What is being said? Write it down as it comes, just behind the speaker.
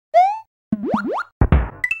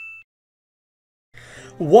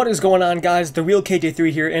What is going on, guys? The real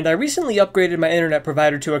KJ3 here, and I recently upgraded my internet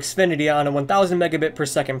provider to Xfinity on a 1000 megabit per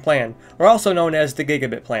second plan, or also known as the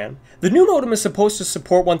gigabit plan. The new modem is supposed to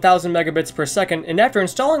support 1000 megabits per second, and after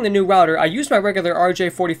installing the new router, I used my regular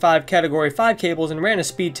RJ45 category 5 cables and ran a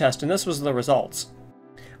speed test, and this was the results.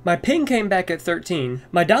 My ping came back at 13,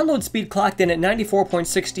 my download speed clocked in at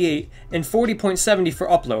 94.68 and 40.70 for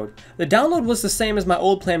upload. The download was the same as my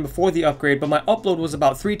old plan before the upgrade, but my upload was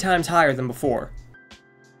about 3 times higher than before.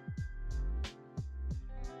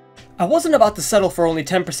 I wasn't about to settle for only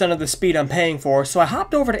 10% of the speed I'm paying for, so I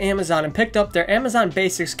hopped over to Amazon and picked up their Amazon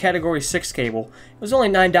Basics Category 6 cable. It was only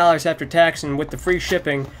 $9 after tax, and with the free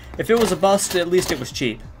shipping, if it was a bust, at least it was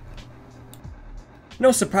cheap.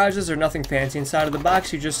 No surprises or nothing fancy inside of the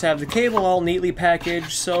box, you just have the cable all neatly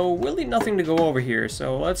packaged, so really nothing to go over here.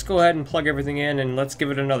 So let's go ahead and plug everything in and let's give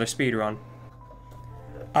it another speed run.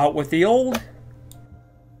 Out with the old,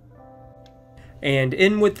 and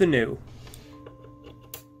in with the new.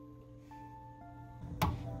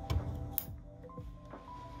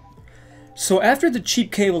 So after the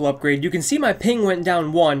cheap cable upgrade, you can see my ping went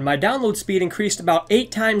down 1, my download speed increased about 8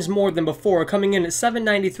 times more than before, coming in at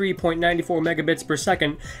 793.94 megabits per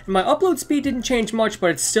second, and my upload speed didn't change much, but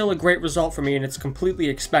it's still a great result for me and it's completely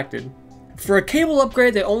expected. For a cable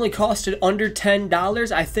upgrade that only costed under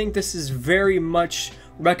 $10, I think this is very much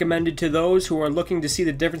recommended to those who are looking to see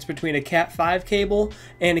the difference between a Cat5 cable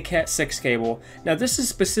and a Cat6 cable. Now this is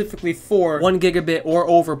specifically for 1 gigabit or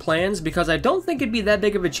over plans, because I don't think it'd be that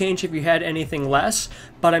big of a change if you had anything less,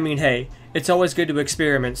 but I mean, hey, it's always good to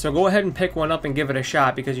experiment, so go ahead and pick one up and give it a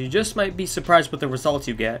shot, because you just might be surprised with the results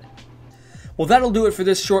you get. Well, that'll do it for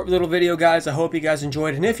this short little video, guys. I hope you guys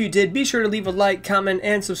enjoyed, and if you did, be sure to leave a like, comment,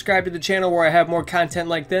 and subscribe to the channel where I have more content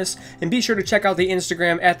like this, and be sure to check out the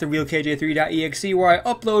Instagram at therealkj3.exe where I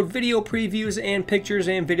upload video previews and pictures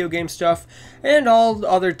and video game stuff, and all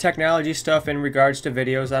other technology stuff in regards to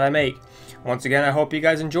videos that I make. Once again, I hope you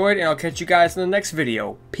guys enjoyed, and I'll catch you guys in the next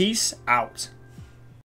video. Peace out.